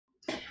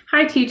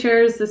Hi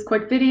teachers, this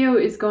quick video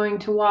is going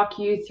to walk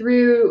you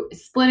through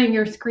splitting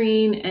your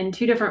screen in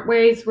two different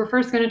ways. We're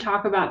first going to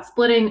talk about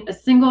splitting a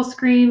single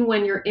screen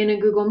when you're in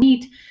a Google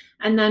Meet,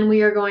 and then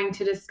we are going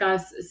to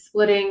discuss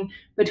splitting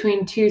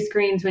between two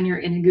screens when you're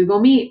in a Google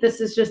Meet.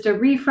 This is just a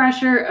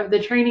refresher of the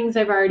trainings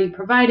I've already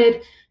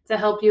provided to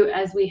help you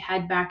as we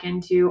head back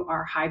into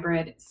our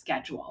hybrid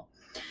schedule.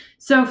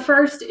 So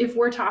first, if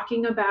we're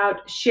talking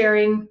about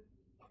sharing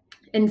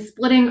and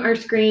splitting our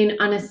screen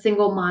on a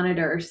single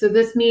monitor. So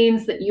this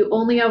means that you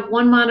only have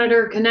one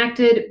monitor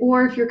connected,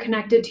 or if you're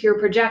connected to your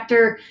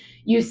projector,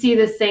 you see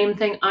the same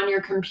thing on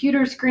your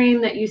computer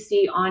screen that you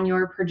see on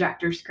your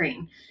projector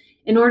screen.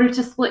 In order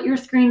to split your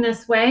screen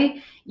this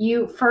way,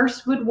 you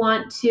first would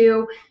want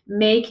to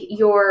make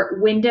your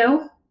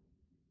window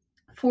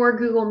for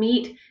Google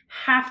Meet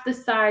half the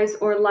size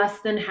or less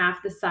than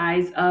half the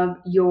size of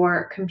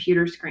your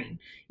computer screen.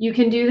 You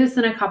can do this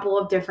in a couple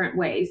of different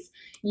ways.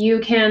 You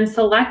can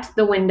select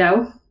the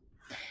window,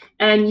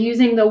 and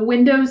using the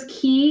Windows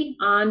key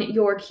on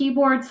your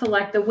keyboard,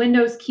 select the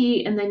Windows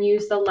key and then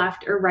use the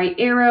left or right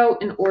arrow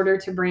in order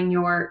to bring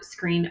your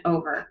screen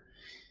over.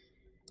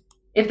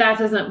 If that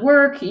doesn't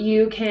work,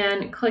 you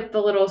can click the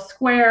little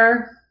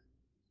square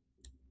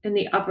in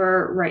the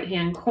upper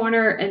right-hand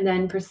corner and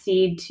then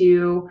proceed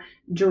to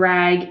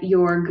drag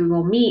your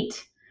Google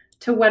Meet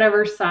to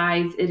whatever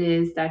size it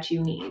is that you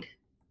need.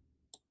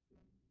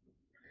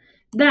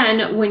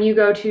 Then when you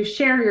go to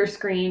share your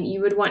screen,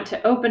 you would want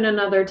to open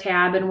another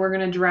tab, and we're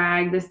going to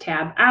drag this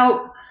tab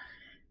out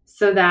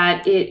so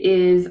that it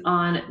is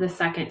on the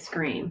second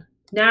screen.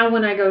 Now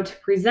when I go to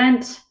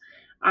present,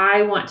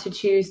 I want to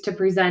choose to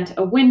present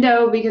a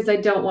window because I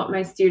don't want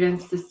my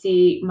students to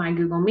see my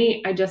Google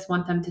Meet. I just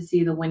want them to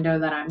see the window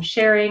that I'm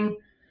sharing. I'm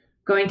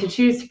going to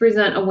choose to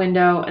present a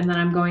window, and then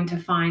I'm going to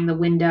find the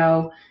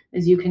window.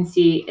 As you can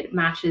see, it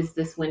matches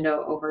this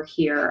window over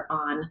here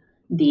on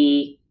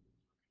the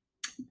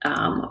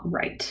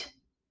right.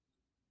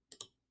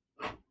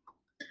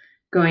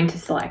 Going to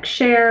select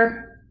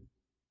share.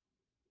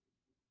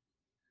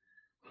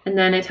 And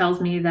then it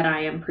tells me that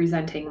I am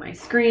presenting my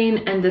screen,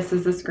 and this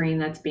is the screen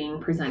that's being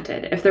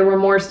presented. If there were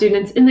more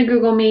students in the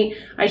Google Meet,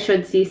 I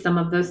should see some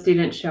of those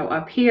students show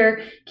up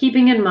here,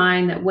 keeping in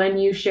mind that when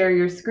you share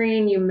your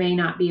screen, you may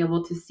not be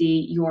able to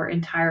see your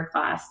entire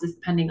class,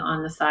 depending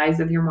on the size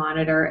of your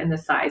monitor and the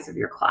size of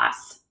your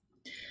class.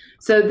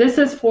 So this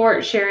is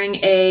for sharing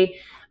a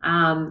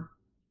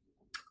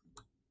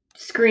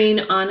screen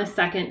on a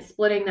second,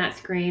 splitting that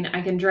screen.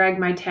 I can drag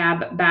my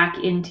tab back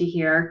into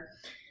here.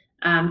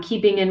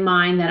 Keeping in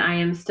mind that I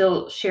am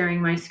still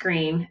sharing my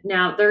screen.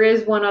 Now, there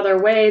is one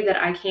other way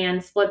that I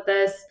can split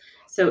this.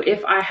 So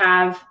if I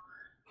have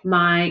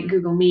my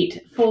Google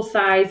Meet full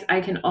size, I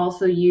can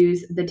also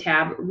use the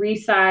tab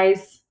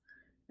resize,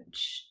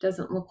 which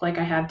doesn't look like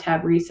I have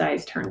tab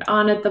resize turned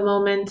on at the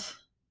moment.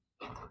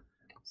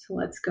 So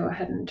let's go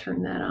ahead and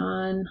turn that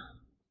on.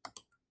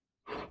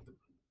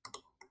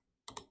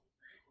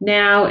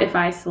 Now, if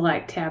I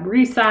select tab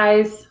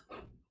resize,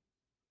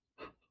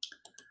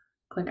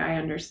 click I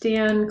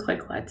understand,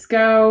 click let's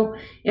go.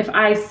 If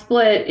I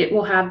split, it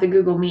will have the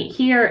Google Meet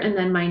here and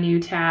then my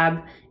new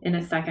tab in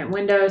a second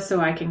window.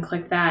 So I can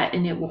click that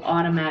and it will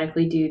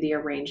automatically do the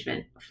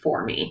arrangement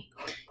for me.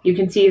 You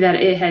can see that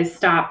it has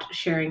stopped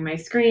sharing my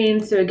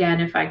screen. So again,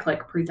 if I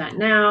click present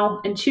now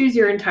and choose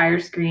your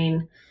entire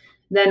screen,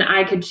 then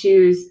I could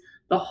choose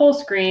the whole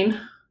screen,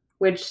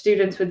 which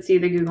students would see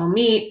the Google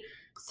Meet.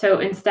 So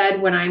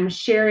instead, when I'm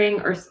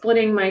sharing or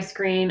splitting my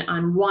screen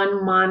on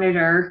one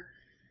monitor,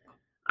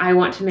 I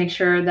want to make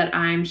sure that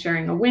I'm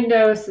sharing a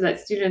window so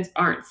that students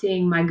aren't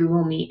seeing my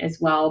Google Meet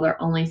as well.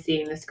 They're only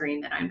seeing the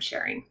screen that I'm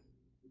sharing.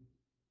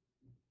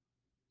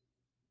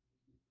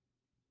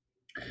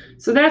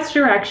 So that's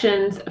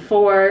directions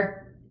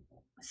for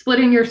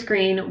splitting your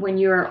screen when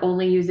you are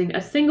only using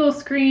a single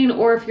screen,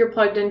 or if you're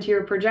plugged into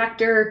your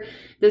projector.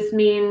 This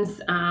means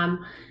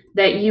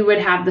that you would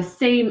have the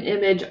same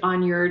image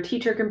on your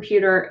teacher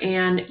computer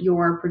and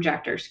your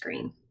projector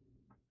screen.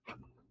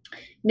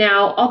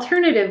 Now,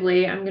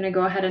 alternatively, I'm going to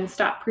go ahead and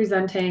stop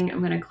presenting. I'm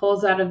going to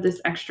close out of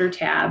this extra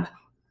tab,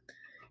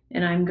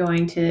 and I'm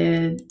going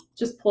to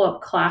just pull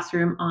up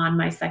Classroom on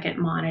my second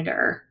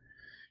monitor.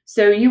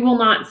 So you will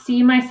not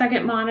see my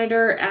second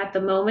monitor at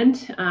the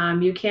moment.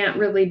 You can't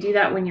really do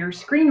that when you're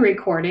screen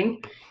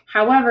recording.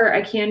 However,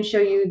 I can show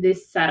you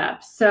this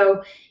setup.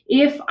 So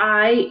if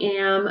I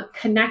am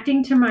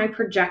connecting to my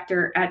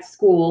projector at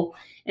school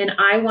and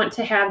I want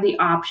to have the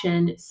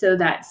option so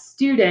that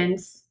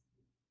students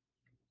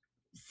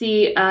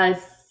see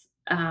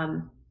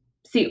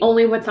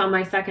only what's on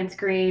my second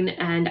screen,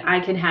 and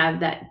I can have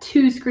that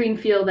two screen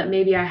feel that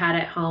maybe I had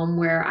at home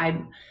where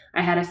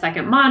I had a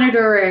second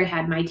monitor or I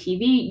had my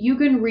TV, you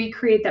can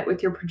recreate that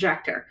with your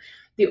projector.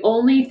 The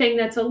only thing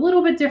that's a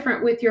little bit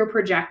different with your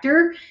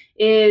projector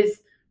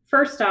is,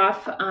 first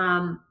off,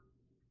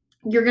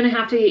 you're going to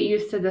have to get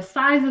used to the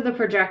size of the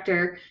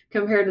projector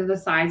compared to the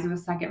size of a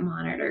second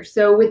monitor.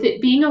 So with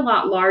it being a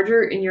lot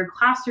larger in your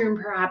classroom,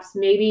 perhaps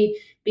maybe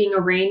being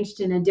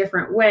arranged in a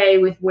different way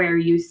with where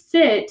you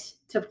sit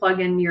to plug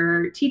in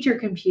your teacher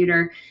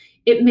computer,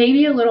 it may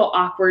be a little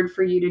awkward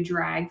for you to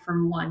drag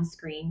from one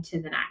screen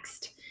to the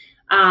next.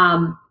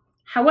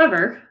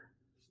 However,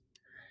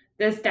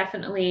 this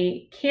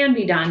definitely can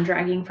be done,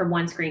 dragging from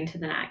one screen to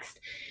the next.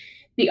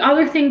 The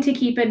other thing to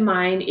keep in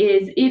mind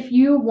is if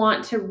you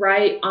want to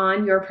write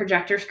on your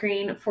projector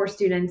screen for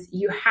students,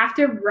 you have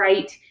to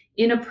write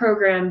in a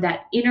program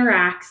that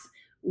interacts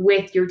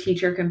with your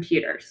teacher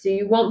computer. So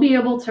you won't be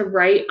able to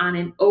write on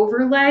an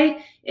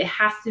overlay. It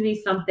has to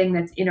be something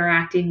that's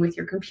interacting with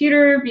your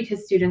computer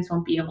because students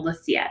won't be able to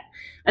see it.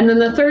 And then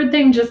the third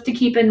thing just to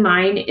keep in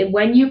mind,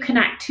 when you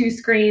connect two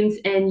screens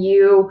and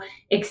you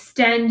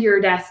extend your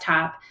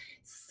desktop,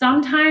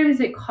 sometimes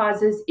it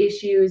causes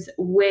issues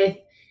with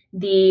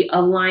the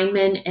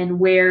alignment and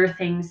where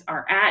things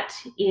are at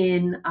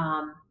in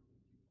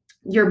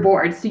your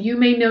board. So you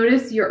may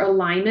notice your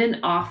alignment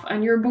off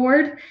on your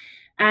board,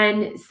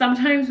 and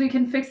sometimes we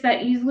can fix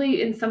that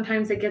easily, and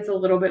sometimes it gets a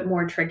little bit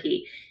more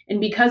tricky. And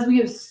because we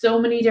have so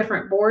many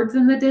different boards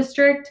in the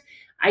district,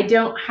 I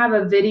don't have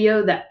a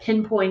video that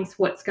pinpoints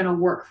what's going to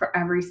work for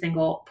every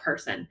single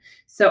person.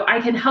 So I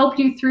can help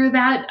you through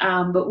that,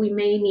 but we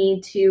may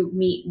need to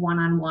meet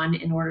one-on-one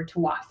in order to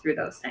walk through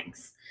those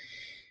things.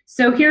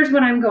 So here's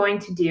what I'm going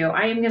to do.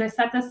 I am going to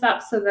set this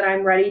up so that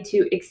I'm ready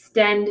to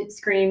extend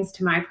screens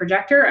to my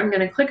projector. I'm going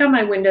to click on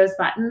my Windows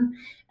button,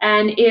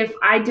 and if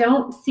I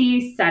don't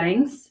see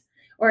settings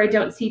or I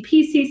don't see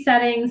PC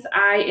settings,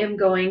 I am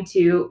going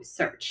to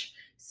search.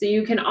 So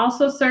you can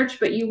also search,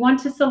 but you want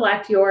to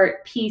select your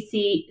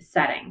PC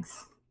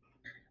settings.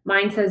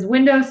 Mine says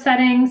Windows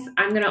settings.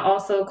 I'm going to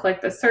also click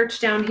the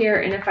search down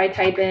here, and if I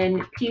type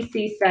in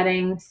PC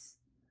settings,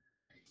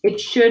 it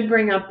should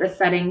bring up the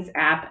settings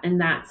app, and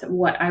that's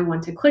what I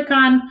want to click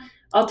on.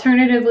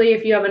 Alternatively,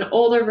 if you have an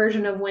older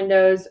version of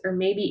Windows, or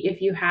maybe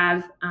if you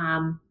have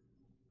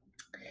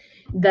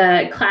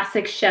the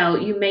classic shell,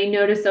 you may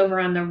notice over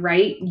on the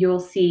right, you'll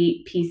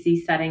see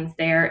PC settings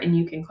there, and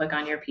you can click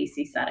on your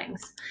PC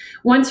settings.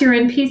 Once you're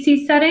in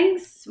PC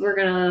settings, we're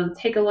gonna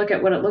take a look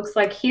at what it looks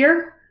like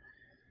here.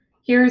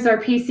 Here's our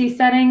PC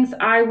settings.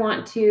 I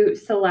want to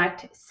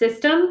select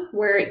System,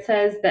 where it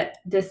says that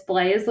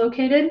display is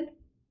located.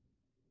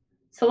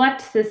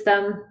 Select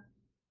System.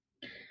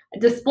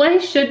 Display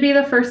should be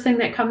the first thing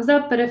that comes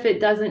up, but if it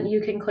doesn't,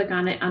 you can click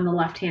on it on the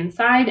left-hand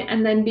side.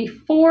 And then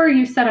before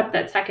you set up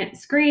that second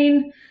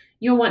screen,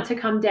 you'll want to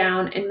come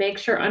down and make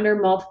sure under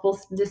multiple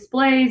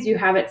displays, you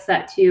have it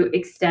set to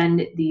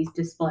extend these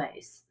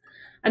displays.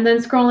 And then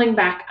scrolling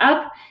back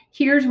up,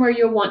 here's where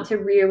you'll want to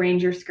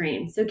rearrange your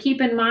screen. So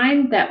keep in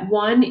mind that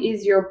one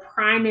is your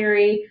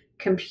primary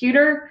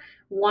computer.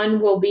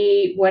 One will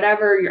be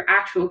whatever your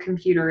actual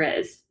computer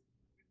is.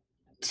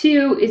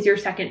 2 is your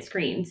second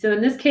screen. So in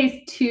this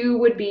case, 2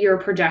 would be your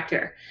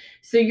projector.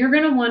 So you're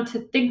going to want to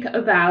think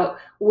about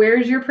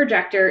where's your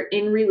projector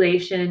in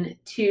relation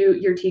to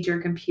your teacher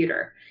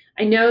computer.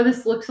 I know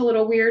this looks a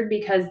little weird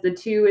because the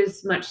 2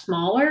 is much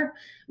smaller,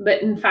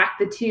 but in fact,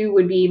 the 2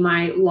 would be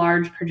my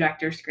large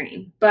projector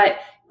screen. But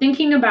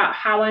thinking about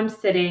how I'm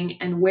sitting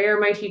and where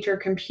my teacher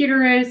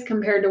computer is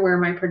compared to where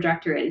my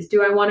projector is.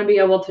 Do I want to be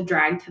able to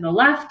drag to the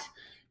left,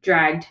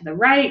 drag to the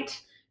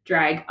right,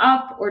 drag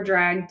up, or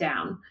drag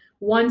down?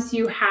 Once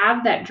you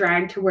have that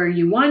drag to where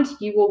you want,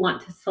 you will want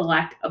to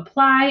select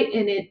Apply,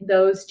 and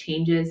those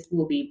changes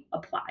will be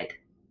applied.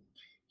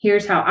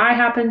 Here's how I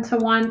happen to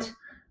want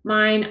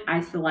mine. I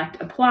select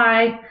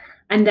Apply,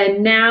 and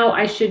then now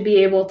I should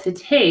be able to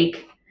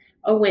take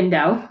a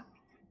window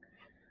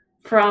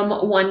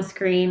from one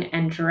screen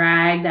and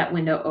drag that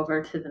window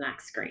over to the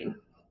next screen.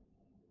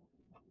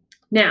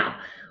 Now,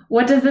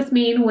 what does this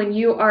mean when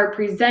you are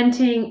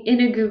presenting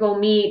in a Google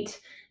Meet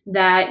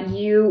that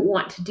you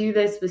want to do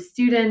this with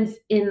students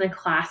in the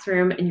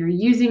classroom and you're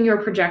using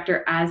your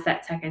projector as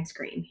that second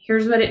screen?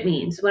 Here's what it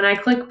means. When I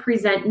click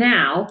Present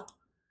Now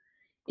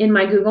in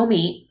my Google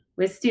Meet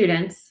with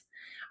students,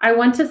 I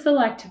want to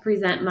select to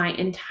present my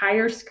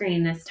entire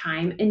screen this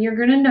time. And you're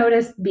going to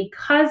notice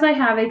because I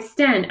have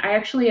Extend, I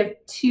actually have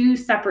 2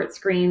 separate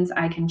screens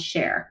I can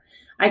share.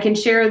 I can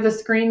share the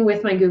screen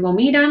with my Google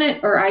Meet on it,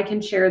 or I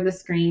can share the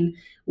screen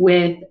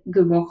with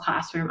Google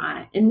Classroom on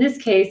it. In this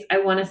case, I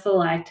want to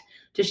select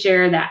to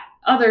share that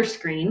other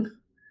screen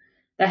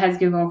that has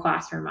Google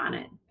Classroom on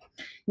it.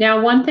 Now,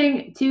 one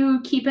thing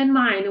to keep in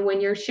mind when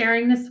you're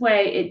sharing this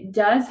way, it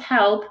does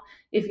help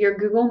if your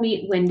Google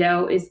Meet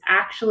window is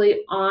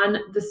actually on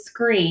the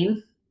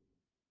screen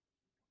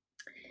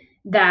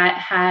that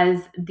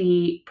has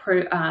the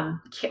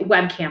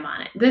webcam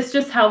on it. This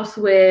just helps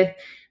with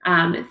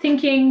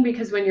thinking,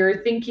 because when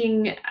you're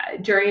thinking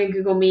during a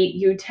Google Meet,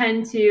 you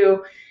tend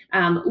to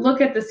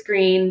look at the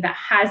screen that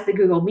has the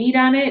Google Meet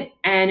on it.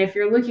 And if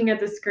you're looking at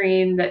the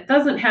screen that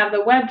doesn't have the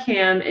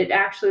webcam, it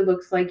actually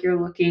looks like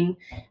you're looking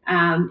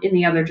in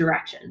the other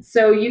direction.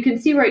 So you can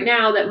see right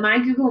now that my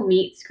Google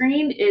Meet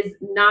screen is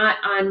not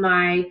on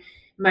my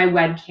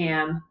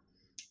webcam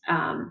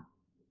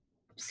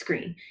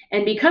screen.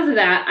 And because of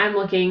that, I'm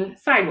looking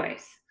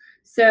sideways.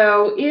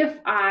 So if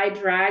I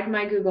drag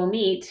my Google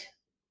Meet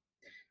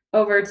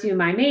over to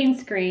my main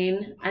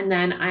screen, and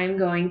then I'm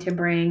going to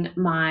bring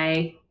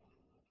my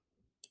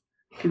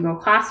Google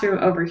Classroom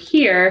over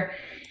here.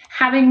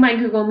 Having my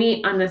Google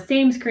Meet on the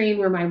same screen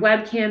where my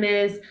webcam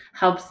is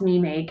helps me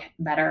make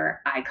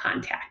better eye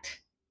contact.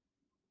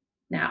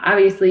 Now,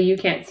 obviously you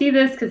can't see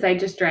this because I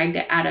just dragged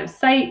it out of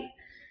sight.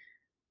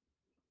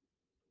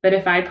 But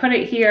if I put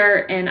it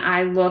here and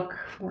I look,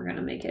 we're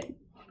gonna make it,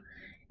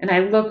 and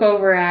I look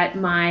over at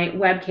my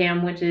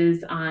webcam, which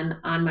is on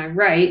my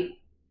right,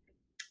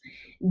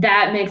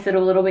 that makes it a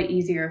little bit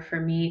easier for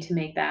me to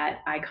make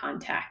that eye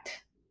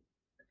contact.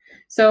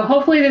 So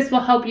hopefully this will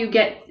help you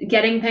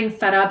getting things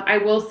set up. I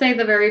will say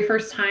the very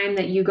first time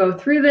that you go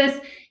through this,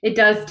 it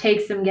does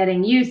take some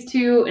getting used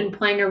to and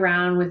playing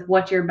around with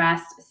what your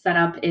best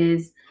setup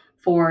is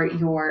for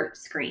your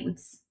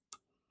screens.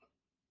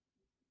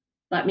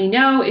 Let me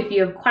know if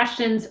you have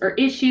questions or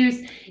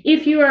issues.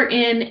 If you are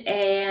in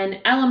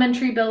an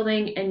elementary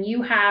building and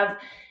you have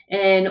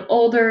an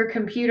older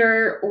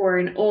computer or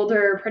an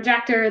older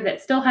projector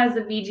that still has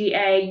a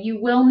VGA,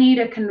 you will need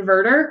a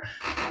converter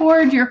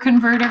cord. Your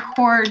converter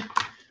cord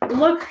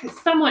look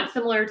somewhat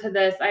similar to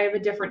this. I have a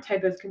different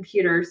type of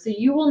computer. So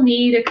you will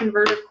need a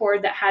converter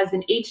cord that has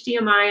an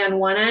HDMI on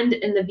one end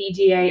and the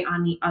VGA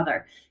on the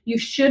other. You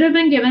should have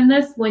been given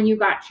this when you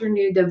got your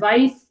new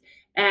device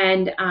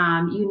and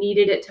you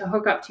needed it to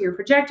hook up to your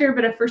projector.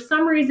 But if for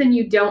some reason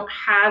you don't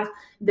have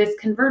this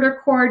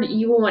converter cord,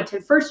 you will want to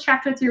first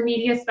check with your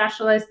media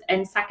specialist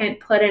and second,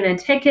 put in a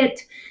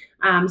ticket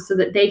so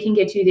that they can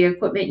get you the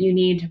equipment you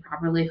need to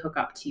properly hook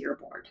up to your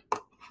board.